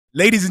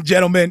Ladies and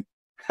gentlemen,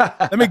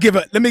 let me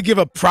give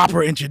a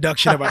proper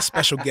introduction of our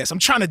special guest. I'm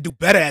trying to do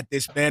better at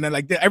this, man. And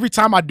like every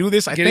time I do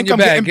this, I think I'm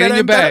getting better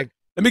and better.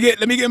 Let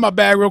me get in my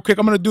bag real quick.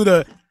 I'm gonna do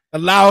the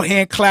loud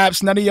hand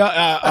claps. None of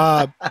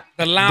y'all,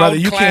 the loud brother,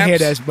 you claps. Can't hear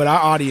this, but our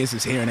audience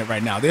is hearing it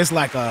right now. There's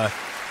like a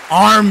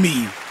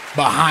army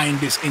behind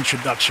this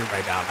introduction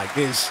right now. Like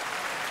there's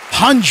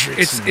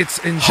hundreds. It's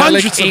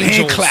angelic hundreds angels of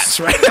hand claps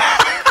right now.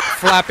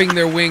 flapping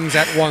their wings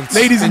at once.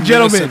 Ladies and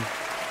gentlemen,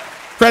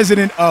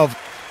 president of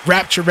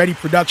Rapture Ready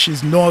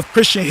Productions North,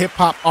 Christian hip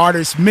hop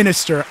artist,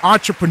 minister,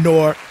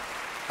 entrepreneur,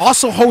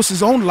 also hosts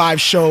his own live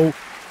show.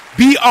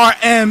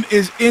 BRM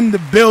is in the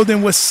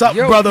building. What's up,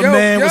 brother,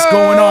 man? What's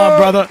going on,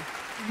 brother?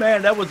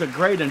 Man, that was a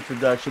great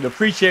introduction.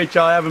 Appreciate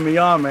y'all having me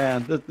on,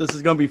 man. This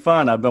is going to be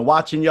fun. I've been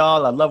watching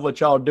y'all. I love what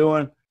y'all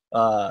doing.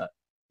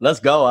 Let's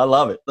go. I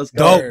love it. Let's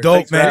go.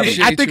 Dope, man.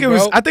 I think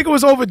it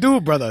was overdue,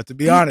 brother, to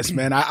be honest,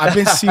 man. I've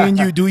been seeing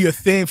you do your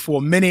thing for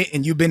a minute,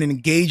 and you've been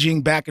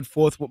engaging back and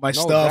forth with my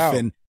stuff.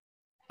 Doubt.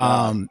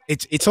 And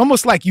it's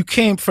almost like you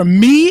came, from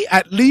me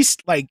at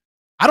least, like,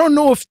 I don't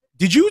know if,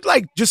 did you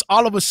like just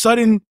all of a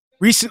sudden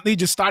recently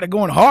just started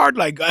going hard,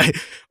 like,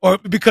 or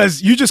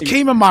because you just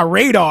came on my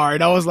radar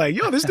and I was like,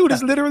 yo, this dude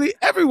is literally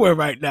everywhere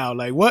right now.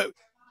 Like, what,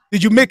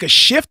 did you make a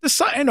shift or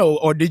something,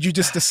 or did you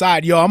just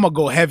decide, yo, I'm gonna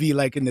go heavy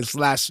like in this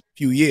last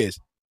few years?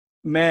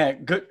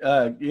 Man, good.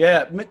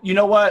 Yeah, you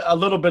know what? A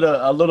little bit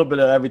of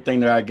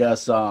everything there, I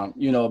guess.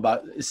 You know,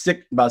 about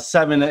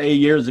 7 to 8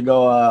 years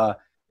ago,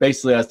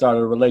 basically I started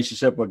a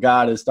relationship with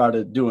God and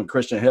started doing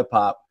Christian hip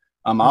hop.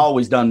 I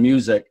always done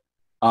music.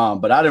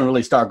 But I didn't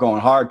really start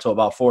going hard till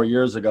about 4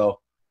 years ago.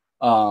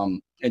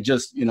 It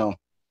just, you know,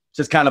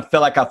 just kind of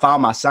felt like I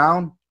found my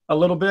sound a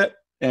little bit.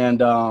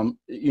 And,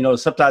 you know,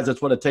 sometimes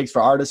that's what it takes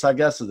for artists, I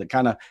guess, is to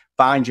kind of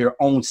find your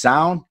own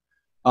sound.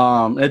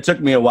 It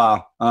took me a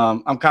while.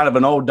 I'm kind of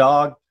an old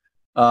dog,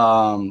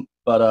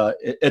 but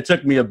it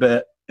took me a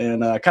bit.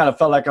 And I kind of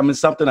felt like I'm in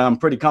something I'm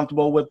pretty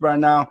comfortable with right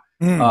now.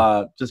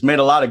 Just made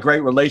a lot of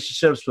great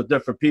relationships with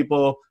different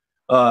people,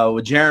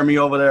 with Jeremy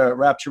over there at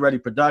Rapture Ready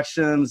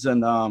Productions,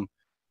 and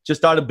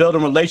just started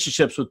building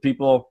relationships with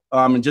people,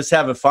 and just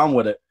having fun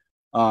with it.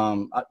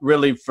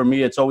 Really, for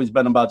me, it's always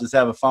been about just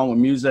having fun with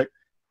music.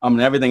 And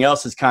everything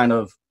else is kind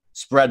of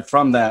spread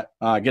from that.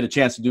 Get a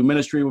chance to do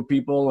ministry with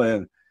people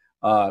and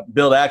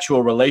build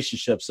actual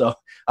relationships. So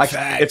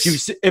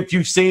if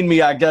you've seen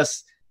me, I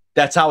guess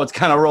that's how it's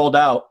kind of rolled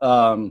out.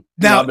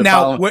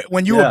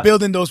 When you were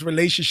building those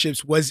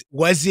relationships, was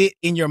it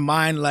in your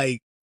mind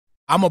like,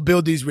 I'm gonna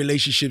build these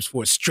relationships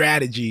for a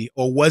strategy,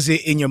 or was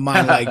it in your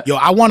mind like, yo,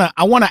 I wanna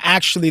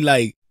actually,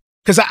 like,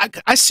 because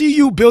I see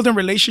you building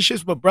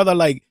relationships, but brother,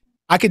 like,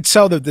 I could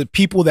tell that the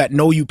people that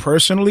know you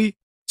personally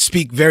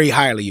speak very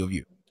highly of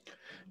you.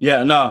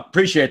 Yeah, no,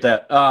 appreciate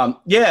that.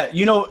 Yeah,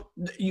 you know,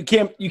 you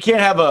can't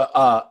have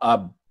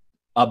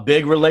a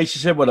big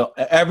relationship with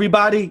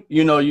everybody.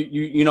 You know,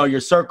 you know,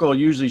 your circle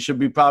usually should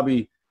be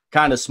probably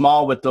kind of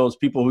small with those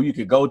people who you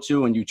could go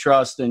to and you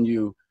trust and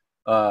you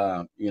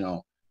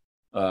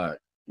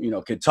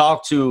could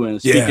talk to and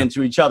speak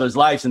into each other's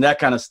lives and that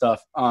kind of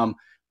stuff.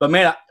 But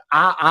man,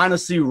 I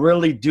honestly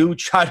really do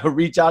try to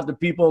reach out to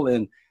people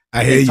and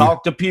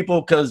talk to people,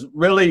 because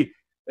really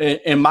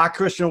in my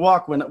Christian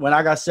walk, when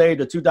I got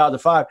saved in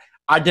 2005,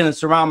 I didn't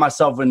surround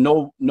myself with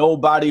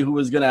nobody who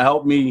was going to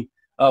help me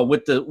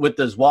with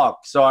this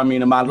walk. So, I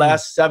mean, in my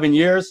last 7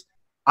 years,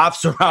 I've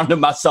surrounded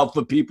myself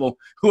with people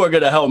who are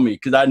going to help me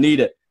because I need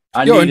it.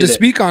 And to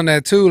speak on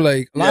that too,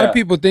 like a lot of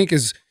people think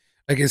it's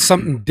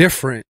something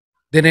different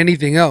than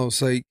anything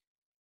else. Like,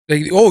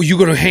 oh, you're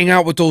gonna hang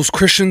out with those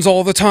Christians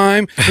all the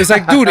time? It's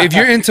like, dude, if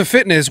you're into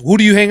fitness, who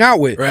do you hang out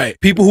with? Right.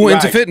 People who are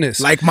into fitness.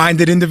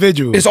 Like-minded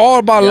individuals. It's all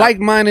about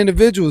like-minded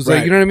individuals.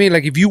 Like, you know what I mean?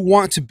 Like, if you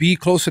want to be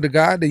closer to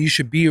God, then you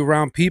should be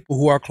around people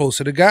who are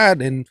closer to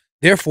God, and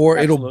therefore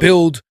it'll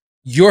build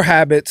your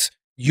habits,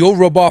 you'll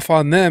rub off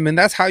on them, and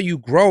that's how you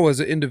grow as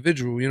an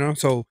individual, you know?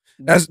 So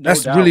that's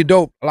really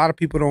dope. A lot of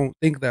people don't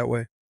think that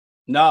way.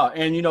 No,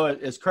 and you know,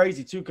 it's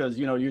crazy too, because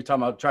you know, you're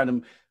talking about trying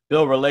to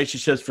build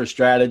relationships for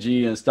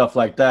strategy and stuff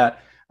like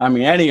that. I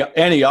mean,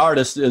 any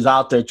artist is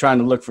out there trying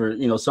to look for,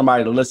 you know,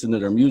 somebody to listen to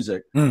their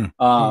music.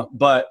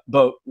 But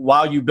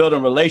while you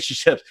building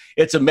relationships,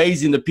 it's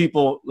amazing the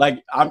people,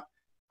 like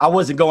I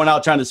wasn't going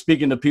out trying to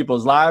speak into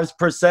people's lives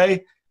per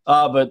se,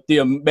 but the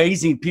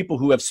amazing people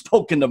who have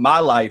spoken to my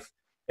life,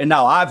 and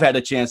now I've had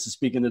a chance to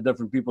speak into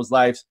different people's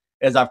lives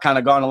as I've kind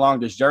of gone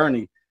along this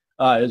journey,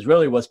 is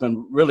really what's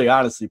been really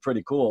honestly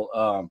pretty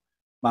cool.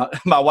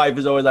 My wife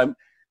is always like,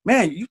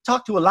 man, you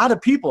talk to a lot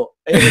of people.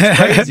 It's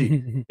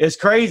crazy. It's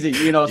crazy,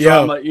 you know.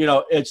 So I'm like,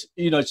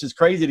 it's just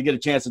crazy to get a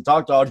chance to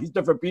talk to all these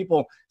different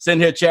people, sitting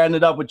here chatting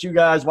it up with you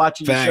guys,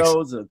 watching your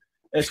shows, and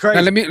it's crazy.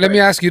 Now, let me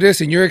ask you this: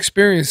 in your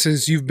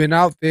experiences, you've been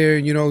out there,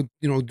 you know,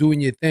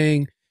 doing your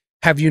thing.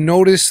 Have you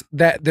noticed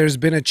that there's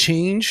been a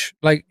change,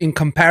 like in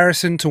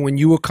comparison to when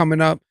you were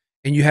coming up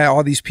and you had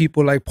all these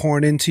people like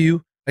pouring into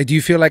you? Like, do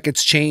you feel like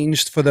it's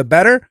changed for the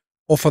better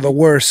or for the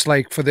worse?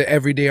 Like for the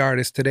everyday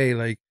artist today,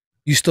 like,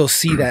 you still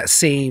see that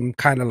same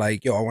kind of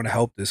like, yo, I want to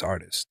help this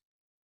artist?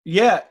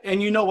 Yeah,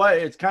 and you know what?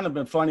 It's kind of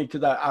been funny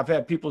because I've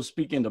had people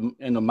speak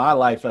into my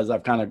life as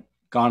I've kind of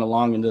gone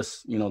along in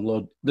this,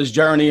 this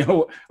journey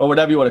or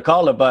whatever you want to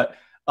call it. But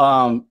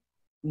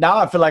now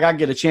I feel like I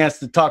get a chance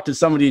to talk to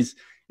some of these.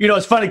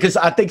 It's funny because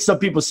I think some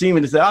people see me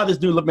and say, "Oh, this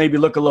dude maybe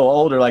look a little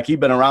older, like he's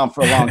been around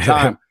for a long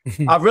time."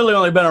 I've really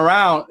only been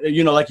around,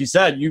 like you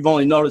said, you've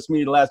only noticed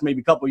me the last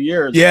maybe couple of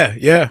years.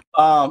 Yeah.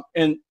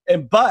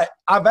 But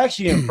I've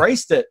actually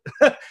embraced it.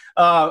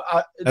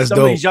 Some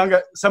of these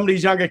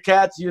younger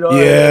cats,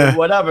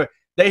 whatever,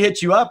 they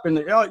hit you up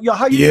and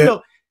how you do?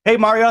 Hey,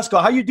 Marrio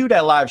Esco, how you do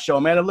that live show,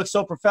 man? It looks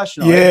so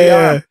professional.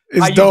 Yeah,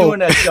 how you doing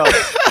that show?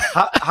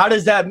 How do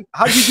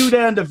you do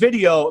that in the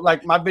video?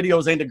 Like my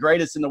videos ain't the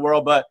greatest in the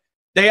world, but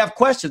they have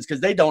questions because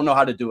they don't know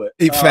how to do it.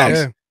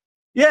 Facts.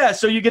 Yeah,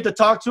 so you get to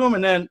talk to them,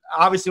 and then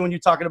obviously when you're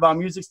talking about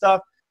music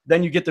stuff,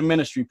 then you get the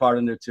ministry part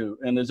in there too.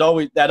 And there's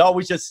always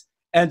just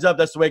ends up,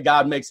 that's the way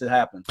God makes it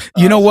happen.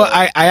 You know what?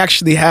 I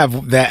actually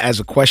have that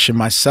as a question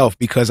myself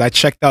because I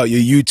checked out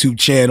your YouTube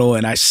channel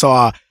and I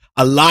saw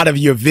a lot of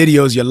your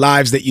videos, your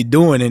lives that you're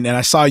doing, and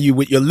I saw you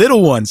with your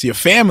little ones, your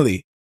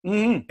family.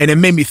 And it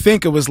made me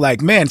think, it was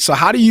like, man, so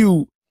how do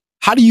you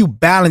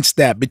balance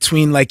that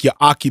between like your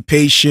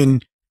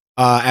occupation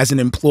as an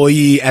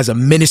employee, as a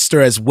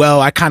minister as well?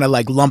 I kind of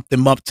like lumped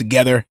them up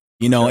together,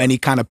 any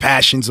kind of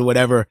passions or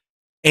whatever,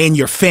 and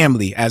your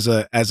family as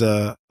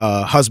a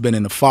husband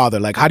and a father.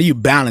 Like, how do you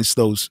balance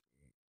those?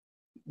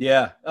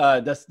 Yeah,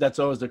 that's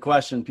always the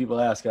question people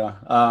ask.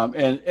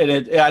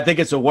 I think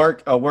it's a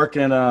work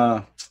in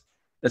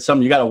that's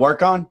something you got to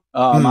work on.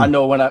 I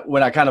know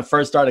when I kind of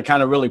first started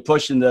kind of really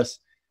pushing this,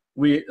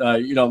 we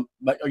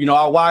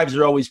our wives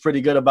are always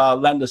pretty good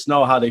about letting us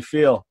know how they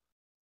feel.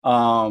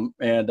 Mine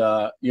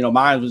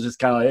was just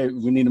kind of, hey,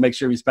 we need to make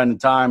sure we spend the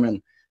time.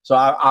 And so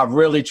I've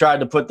really tried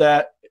to put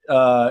that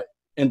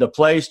into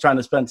place, trying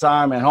to spend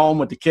time at home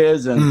with the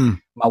kids and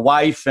my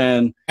wife.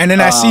 And then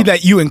I see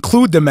that you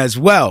include them as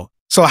well.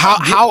 So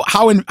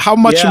how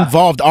much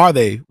involved are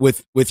they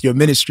with your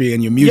ministry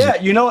and your music?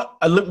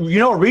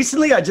 Yeah,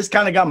 recently I just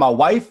kind of got my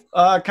wife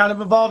kind of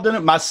involved in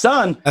it. My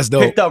son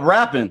picked up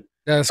rapping.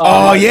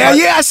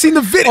 I seen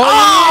the video.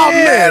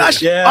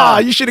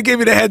 Man, you should have given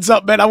me the heads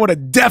up, man. I would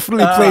have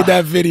definitely played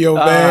that video,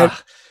 man.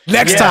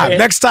 Next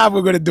time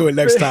we're gonna do it.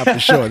 Next time for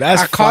sure.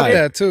 I caught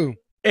that too,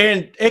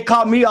 and it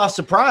caught me off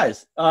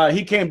surprise.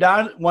 He came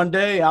down one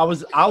day. I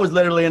was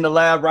literally in the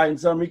lab writing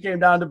something. He came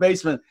down to the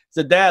basement.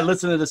 Said, "Dad,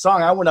 listen to the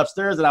song." I went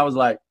upstairs and I was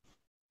like,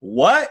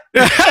 "What?"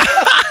 So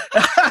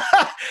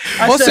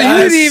you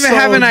didn't even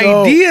have an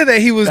idea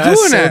that he was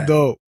doing that.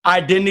 Dope.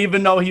 I didn't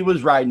even know he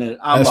was writing it.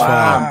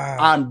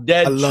 I'm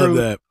dead true.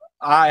 That.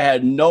 I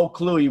had no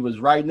clue he was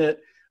writing it.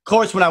 Of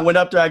course, when I went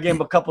up there, I gave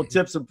him a couple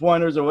tips and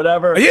pointers or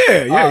whatever.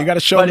 Yeah, you got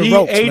to show him the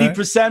ropes,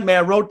 80%,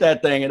 man, wrote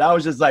that thing. And I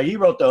was just like, he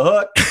wrote the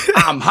hook.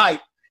 I'm hyped.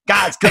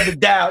 God's coming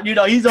down.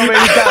 He's already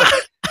got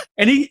it.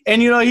 And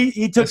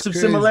he took some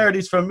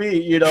similarities from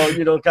me,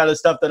 kind of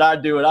stuff that I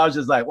do. And I was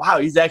just like, wow,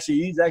 he's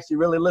actually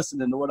really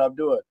listening to what I'm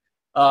doing.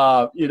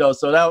 So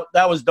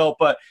that was dope.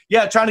 But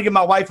yeah, trying to get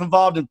my wife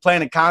involved in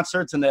planning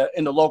concerts in the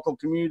local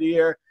community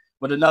here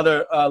with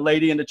another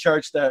lady in the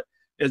church that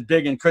is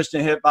big in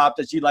Christian hip hop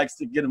that she likes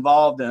to get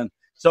involved in.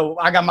 So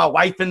I got my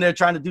wife in there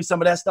trying to do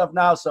some of that stuff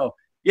now. So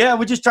yeah,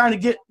 we're just trying to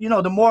get,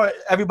 the more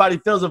everybody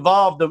feels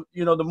involved,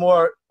 the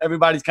more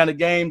everybody's kind of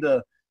game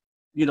to,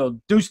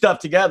 do stuff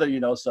together,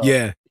 so.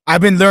 Yeah.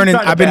 I've been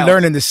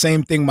learning the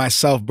same thing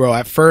myself, bro.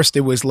 At first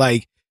it was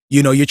like,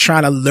 you're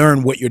trying to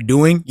learn what you're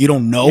doing. You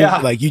don't know,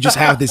 like you just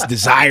have this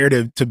desire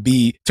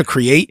to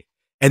create.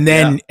 And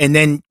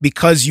then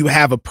because you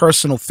have a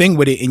personal thing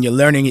with it and you're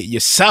learning it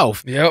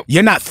yourself,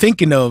 you're not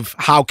thinking of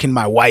how can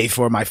my wife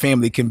or my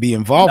family can be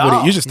involved with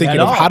it. You're just thinking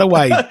of how do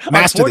I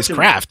master this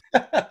craft?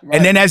 Right.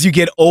 And then as you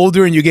get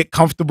older and you get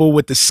comfortable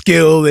with the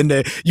skill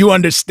and you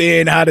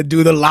understand how to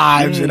do the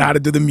lives and how to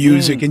do the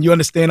music and you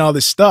understand all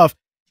this stuff,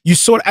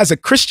 as a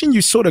Christian,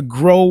 you sort of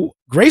grow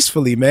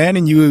gracefully, man.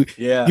 And you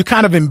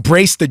kind of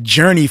embrace the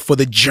journey for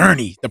the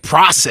journey, the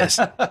process.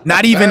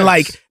 Not even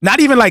like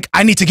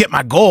I need to get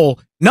my goal.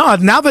 No,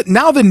 now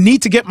the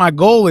need to get my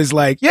goal is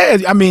like,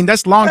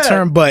 that's long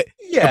term, but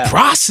the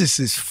process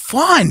is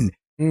fun.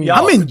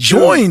 I'm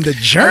enjoying the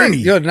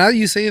journey. Now that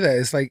you say that,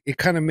 it's like it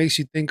kind of makes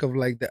you think of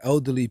like the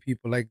elderly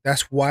people. Like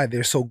that's why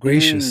they're so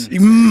gracious.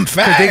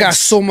 Facts. They got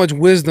so much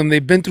wisdom.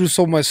 They've been through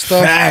so much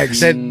stuff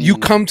that you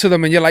come to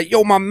them and you're like,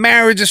 yo, my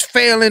marriage is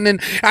failing and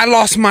I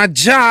lost my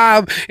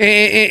job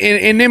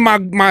and then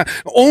my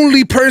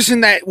only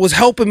person that was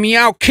helping me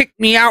out kicked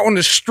me out on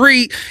the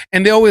street.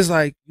 And they're always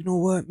like, you know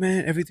what,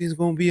 man, everything's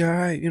gonna be all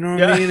right. You know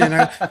what I mean? And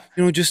I,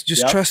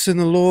 just trust in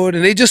the Lord.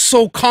 And they just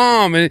so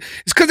calm. And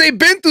it's because they've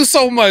been through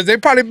so much. They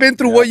probably been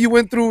through what you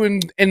went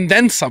through and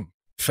then some.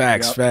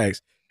 Facts.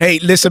 Hey,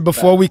 listen,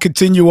 before we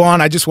continue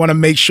on, I just want to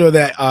make sure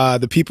that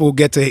the people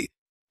get to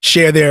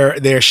share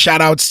their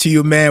shout outs to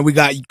you, man. We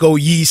got Go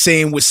Yee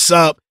saying what's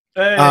up.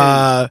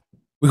 Hey.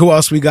 Who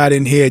else we got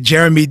in here?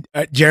 Jeremy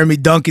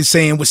Duncan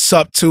saying what's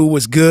up too,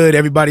 what's good.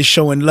 Everybody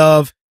showing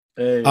love.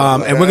 Hey,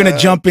 and we're gonna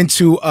jump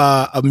into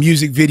a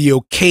music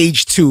video,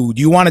 Cage 2.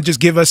 Do you want to just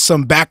give us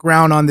some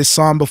background on this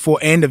song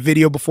the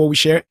video before we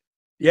share it?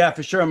 Yeah,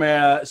 for sure,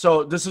 man.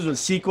 So this is a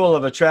sequel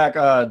of a track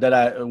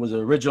that was the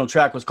original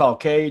track was called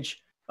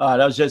Cage.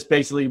 That was just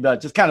basically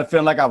just kind of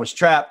feeling like I was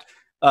trapped.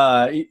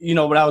 You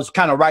know, when I was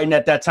kind of writing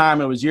at that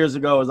time, it was years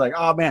ago. I was like,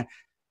 oh man,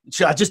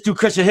 should I just do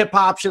Christian hip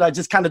hop? Should I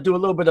just kind of do a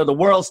little bit of the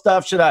world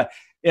stuff? Should I?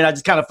 And I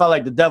just kind of felt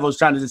like the devil was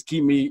trying to just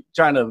keep me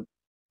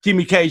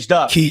caged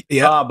up.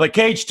 But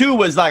Cage 2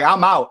 was like,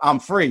 I'm out. I'm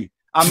free.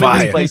 I'm in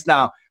this place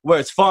now where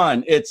it's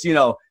fun. It's, you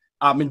know,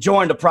 I'm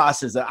enjoying the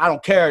process. I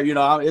don't care. You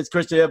know, it's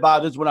Christian hip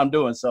hop. This is what I'm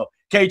doing. So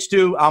Cage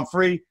 2, I'm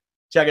free.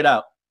 Check it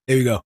out. Here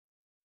we go.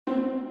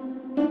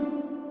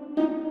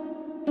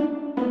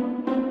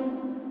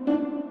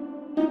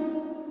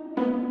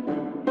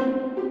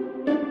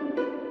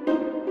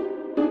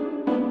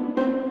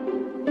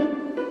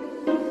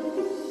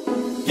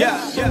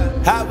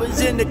 I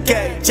was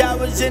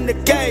in the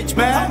cage,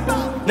 man.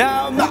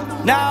 Now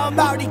I'm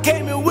out, he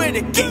came in with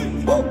a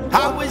key.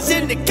 I was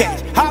in the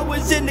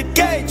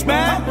cage,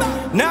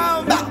 man. Now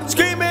I'm out,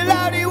 screaming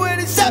loud, he went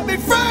and set me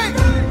free.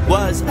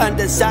 Was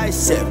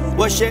undecisive,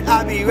 what should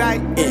I be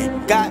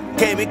writing? God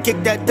came and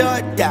kicked that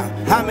door down,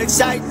 I'm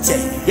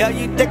excited. Yo,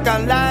 you think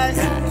I'm lying?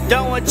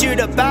 Don't want you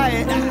to buy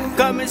it,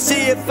 come and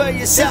see it for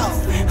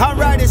yourself. I'm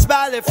riding,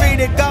 smiling, free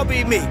to go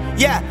be me.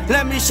 Yeah,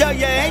 let me show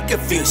you, ain't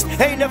confused.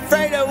 Ain't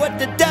afraid of what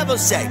the devil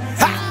say.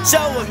 Ha, so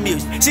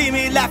amused. See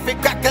me laughing,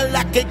 crack a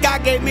lacking.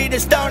 God gave me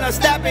the stone, I'm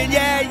snapping.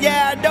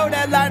 Yeah, I know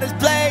that line is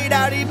played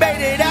out. He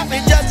made it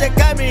happen, just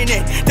coming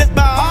in. That's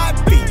my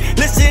heartbeat.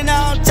 Listen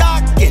how I'm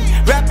talking,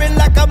 rapping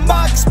like a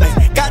marksman.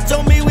 God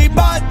told me we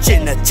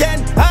marching a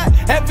 10, huh?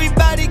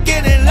 Everybody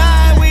get in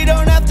line. We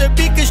don't have to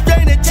be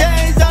constrained to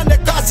chains. On the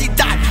cross he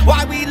died.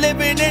 Why we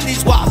living in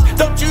these walls?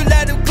 Don't you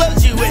let him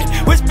close you in.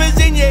 Whispers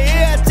in your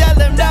ear, tell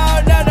him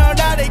no,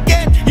 not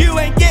again. You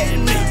ain't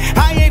getting me.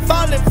 I ain't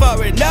falling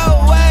for it.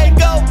 No way,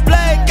 go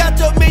play. God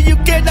told me you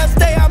cannot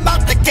stay. I'm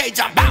out the cage.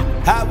 I'm out.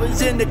 I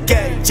was in the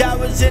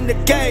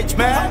cage,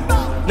 man.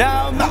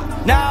 Now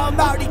I'm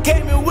out. He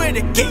came in with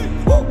a key.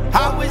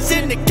 I was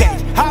in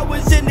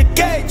the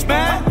cage,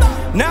 man.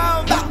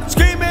 Now I'm out,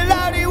 screaming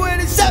loud, he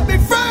went and set me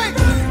free.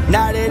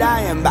 Now that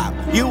I am out,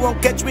 you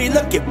won't catch me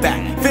looking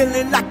back.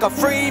 Feeling like a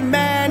free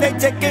man, ain't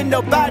taking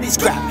nobody's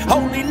crap.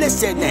 Only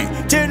listening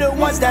to the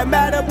ones that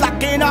matter,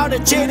 blocking all the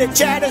chitter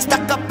chatter.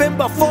 Stuck up in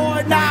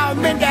before, now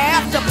I'm in the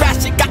after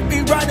pass. It got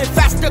me running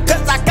faster,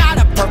 cause I got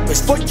a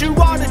purpose. Put you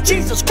on to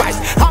Jesus Christ,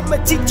 I'm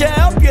a teacher,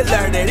 help you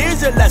learn it.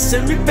 Here's a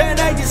lesson, repent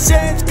of your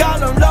sins, call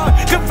him Lord.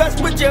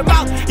 Confess with your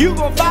mouth, you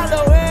gon'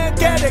 follow him.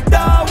 Can't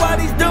ignore what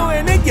he's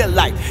doing in your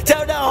life.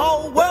 Tell the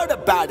whole world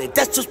about it,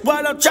 that's just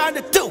what I'm trying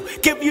to do.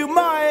 Give you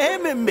more of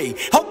him and me,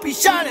 hope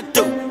he's shining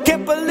through.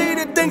 Can't believe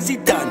the things he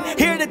done,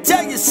 here to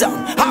tell you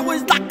something. I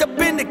was locked up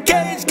in the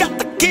cage, got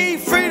the key,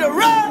 free to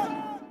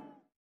run.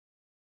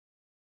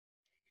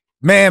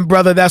 Man,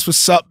 brother, that's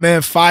what's up,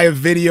 man. Fire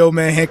video,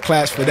 man. Hand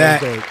claps for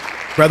that.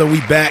 Brother,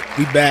 we back.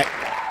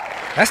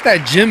 That's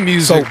that gym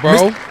music,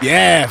 bro.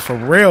 Yeah, for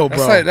real,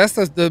 bro. That's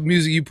the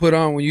music you put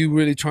on when you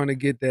really trying to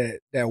get that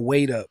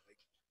weight up.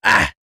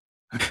 Ah.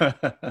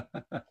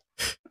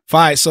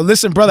 Fine. So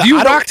listen, brother. Do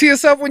you rock to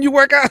yourself when you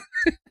work out?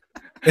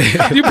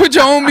 You put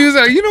your own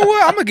music. You know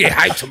what? I'm gonna get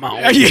hyped to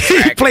my own. He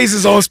plays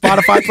his own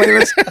Spotify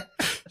playlist.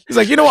 He's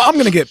like, you know what? I'm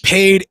gonna get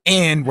paid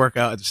and work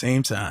out at the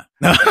same time.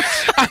 I'm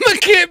gonna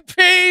get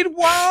paid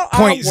while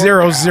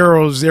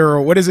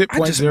 .000. What is it?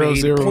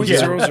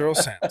 .000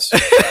 cents.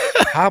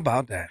 How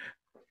about that?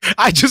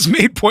 I just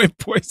made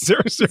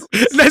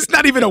 .00. That's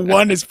not even a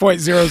 1. It's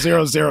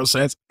 .000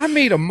 cents. I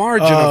made a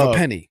margin of a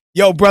penny.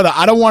 Yo, brother,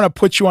 I don't want to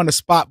put you on the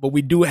spot, but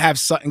we do have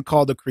something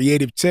called a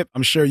creative tip.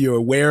 I'm sure you're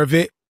aware of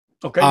it.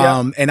 Okay.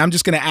 Yeah. And I'm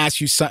just going to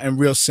ask you something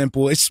real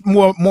simple. It's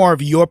more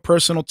of your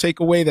personal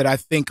takeaway that I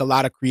think a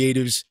lot of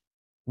creatives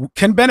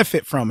can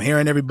benefit from,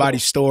 hearing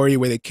everybody's story,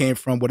 where they came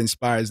from, what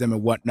inspires them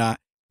and whatnot.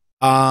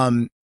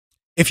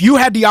 If you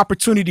had the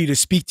opportunity to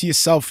speak to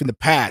yourself in the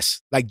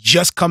past, like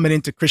just coming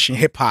into Christian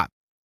hip hop,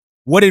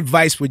 what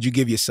advice would you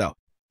give yourself?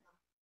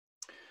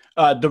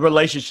 The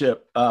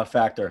relationship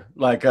factor,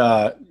 like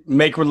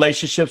make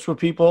relationships with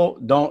people.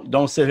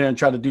 Don't sit here and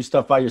try to do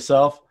stuff by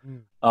yourself.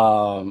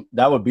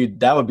 That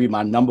would be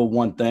my number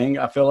one thing.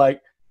 I feel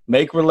like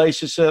make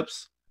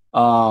relationships.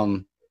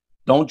 Don't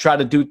try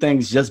to do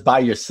things just by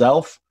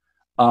yourself.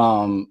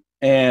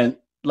 And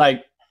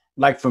like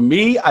for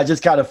me, I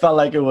just kind of felt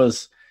like it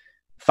was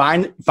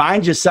find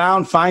your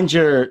sound, find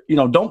your,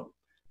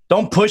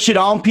 don't push it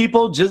on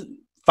people. Just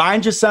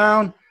find your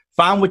sound,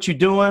 find what you're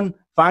doing.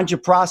 Find your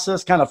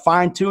process, kind of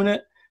fine tune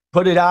it,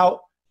 put it out.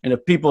 And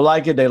if people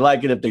like it, they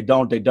like it. If they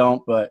don't, they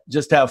don't. But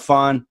just have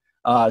fun.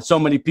 So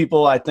many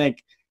people, I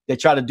think, they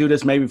try to do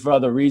this maybe for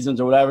other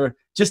reasons or whatever.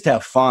 Just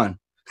have fun.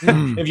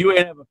 If you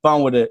ain't having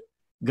fun with it,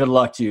 good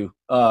luck to you.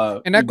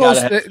 And that goes,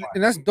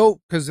 and that's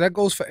dope, because that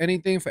goes for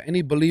anything, for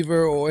any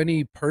believer or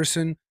any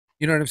person,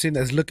 you know what I'm saying,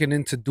 that's looking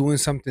into doing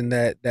something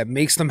that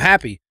makes them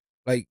happy.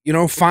 Like,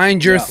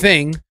 find your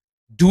thing.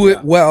 do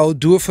it well,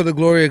 do it for the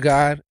glory of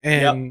God,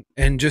 and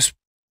just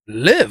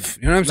live.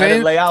 You know what I'm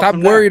saying? Stop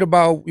worried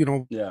about, you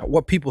know,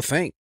 what people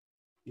think.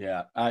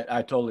 Yeah,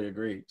 I totally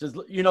agree. Just,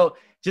 you know,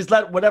 just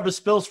let whatever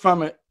spills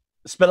from it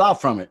spill out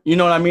from it. You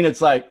know what I mean?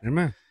 It's like,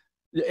 amen.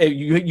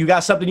 You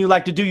got something you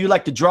like to do. You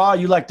like to draw.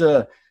 You like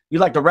to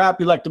rap.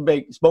 You like to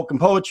make spoken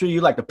poetry.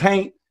 You like to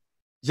paint.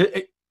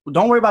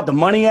 Don't worry about the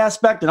money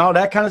aspect and all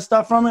that kind of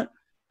stuff from it.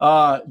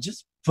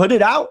 Just put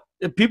it out.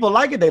 If people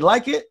like it, they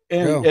like it.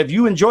 And if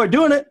you enjoy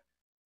doing it,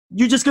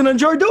 you're just going to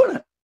enjoy doing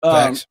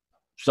it.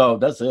 So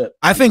that's it.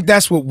 I think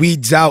that's what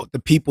weeds out the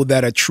people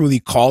that are truly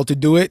called to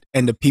do it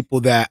and the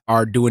people that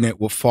are doing it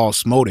with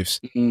false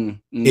motives.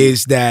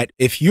 Is that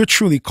if you're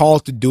truly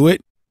called to do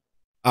it,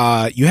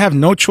 you have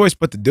no choice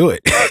but to do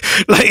it.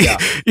 Like,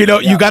 you know,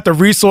 you got the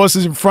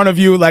resources in front of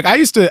you. Like I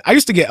used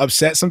to get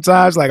upset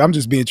sometimes. Like, I'm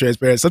just being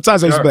transparent.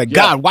 Sometimes I used to be like,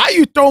 God, why are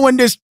you throwing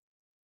this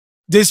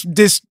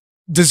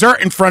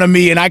dessert in front of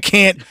me and I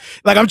can't,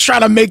 like, I'm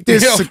trying to make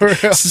this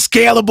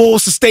scalable,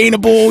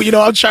 sustainable, you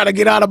know, I'm trying to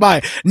get out of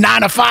my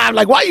 9 to 5.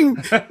 Like, why you,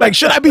 like,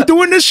 should I be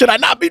doing this? Should I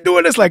not be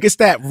doing this? Like, it's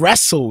that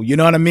wrestle, you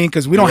know what I mean?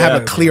 Because we don't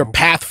have a clear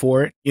path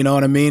for it, you know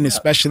what I mean?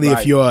 Especially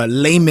if you're a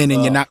layman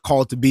and you're not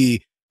called to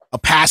be a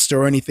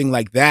pastor or anything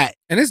like that.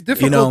 And it's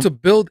difficult to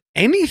build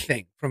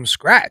anything from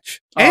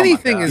scratch.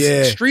 Anything is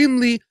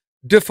extremely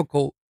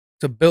difficult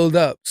to build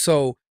up.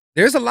 So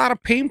there's a lot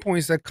of pain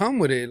points that come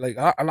with it. Like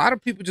a lot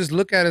of people just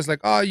look at it as like,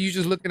 oh, you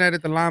just looking at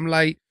it, the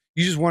limelight.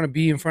 You just want to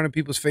be in front of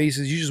people's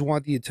faces. You just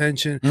want the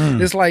attention.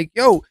 It's like,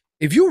 yo,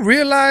 if you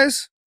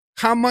realize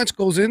how much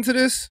goes into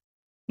this,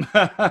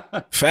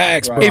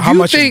 facts, bro. If how you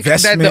much think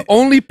investment? that the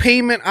only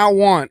payment I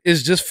want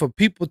is just for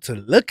people to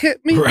look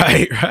at me,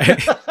 right.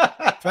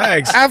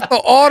 Facts. After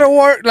all the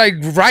work, like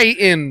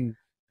writing,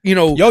 you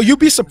know, yo, you'd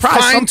be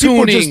surprised. Some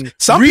people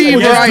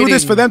just do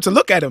this for them to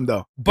look at them,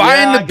 though.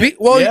 Buying the beat.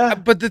 Well,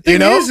 but the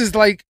thing is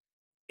like,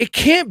 it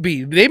can't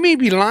be. They may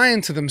be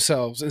lying to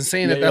themselves and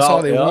saying that that's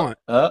all they want,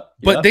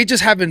 but they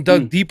just haven't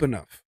dug deep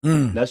enough.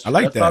 I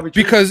like that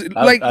because,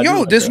 like,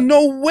 yo, there's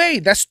no way.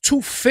 That's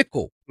too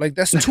fickle. Like,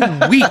 that's too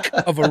weak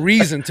of a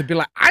reason to be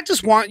like, I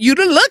just want you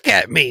to look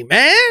at me,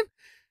 man.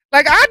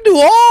 Like, I do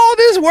all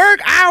this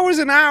work, hours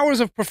and hours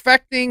of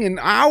perfecting and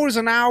hours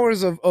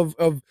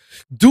of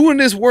doing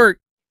this work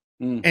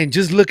and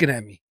just looking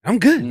at me. I'm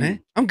good,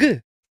 man. I'm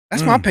good.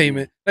 That's my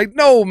payment. Like,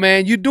 no,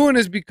 man, you're doing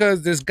this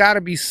because there's got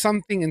to be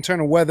something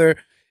internal, whether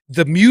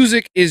the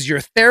music is your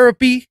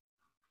therapy,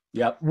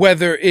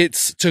 whether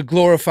it's to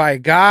glorify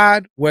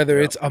God, whether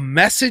it's a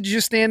message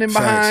you're standing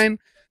behind.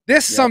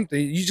 There's something.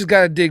 You just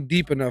got to dig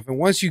deep enough. And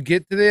once you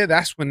get to there,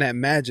 that's when that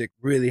magic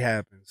really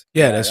happens.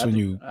 Yeah, that's when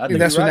you...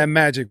 That's when that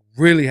magic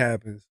really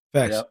happens.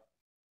 Facts.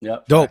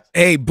 Dope. Facts.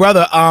 Hey,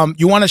 brother,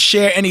 you want to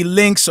share any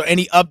links or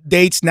any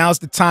updates? Now's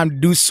the time to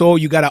do so.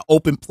 You got an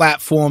open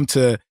platform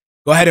to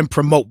go ahead and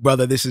promote,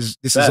 brother. This is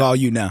all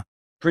you now.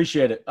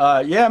 Appreciate it.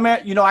 Yeah,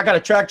 man. You know, I got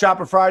a track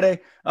dropper Friday.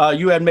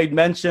 You had made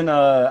mention.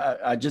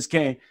 I just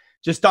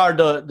started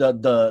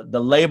the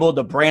label,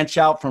 the branch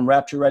out from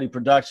Rapture Ready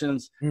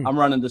Productions. I'm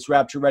running this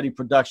Rapture Ready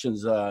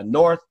Productions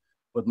North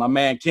with my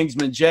man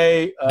Kingsman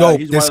J.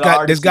 Dope. There's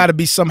got to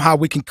be somehow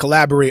we can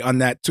collaborate on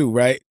that too,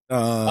 right?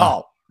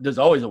 There's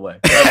always a way.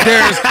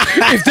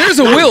 If there's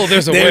a will,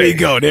 there's a way. There you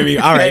go.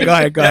 All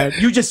right, go ahead.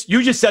 You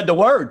just said the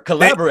word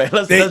collaborate.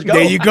 Let's go.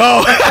 There you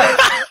go.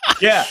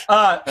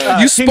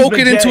 You spoke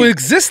it into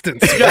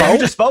existence. You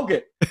just spoke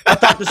it. I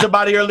talked to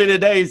somebody earlier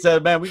today. He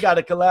said, "Man, we got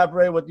to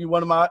collaborate with you."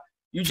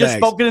 You just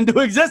spoke it into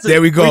existence.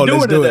 There we go.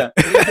 Let's do it.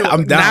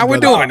 I'm down. Now we're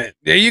doing it.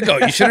 There you go.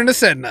 You shouldn't have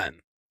said nothing.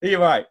 You're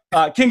right.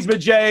 Kingsman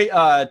J,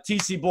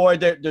 TC Boy,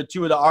 they're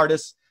two of the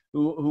artists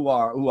who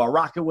are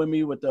rocking with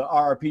me with the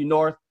RRP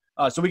North.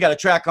 So we got a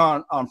track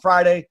on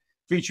Friday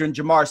featuring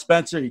Jamar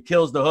Spencer. He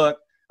kills the hook.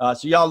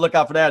 So y'all look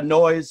out for that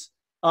noise.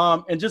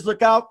 And just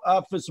look out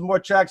for some more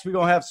tracks. We're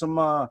gonna have some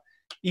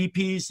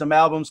EPs, some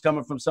albums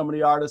coming from some of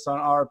the artists on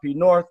RRP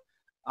North.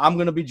 I'm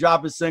gonna be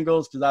dropping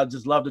singles because I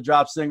just love to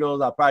drop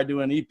singles. I'll probably do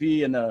an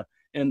EP in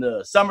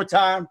the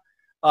summertime.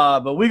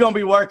 But we're gonna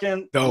be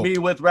working me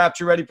with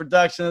Rapture Ready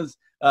Productions.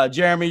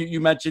 Jeremy,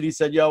 you mentioned, he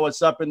said, "Yo,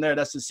 what's up in there?"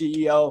 That's the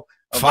CEO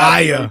of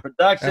Fire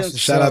Productions.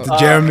 Shout out to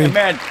Jeremy.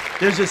 Man,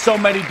 there's just so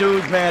many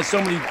dudes, man.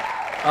 So many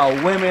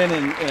women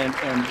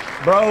and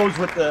bros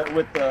with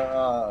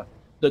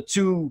the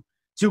two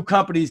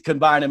companies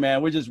combining,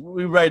 man.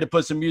 We're ready to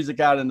put some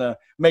music out and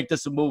make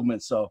this a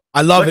movement. So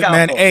I love it,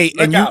 man. Hey,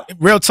 and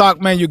real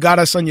talk, man. You got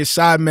us on your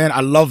side, man.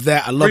 I love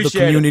that. I love the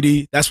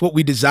community. That's what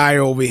we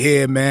desire over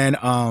here,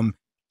 man.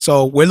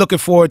 So we're looking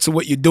forward to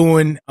what you're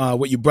doing,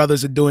 what your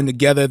brothers are doing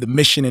together, the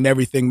mission and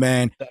everything,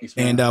 man. Thanks,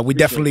 man. And we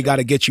definitely got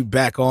to get you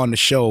back on the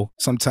show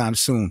sometime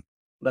soon.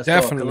 Let's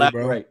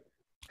collaborate.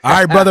 All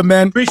right, brother,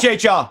 man.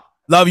 Appreciate y'all.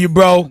 Love you,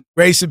 bro.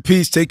 Grace and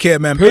peace. Take care,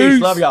 man.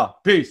 Peace. Love y'all.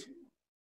 Peace.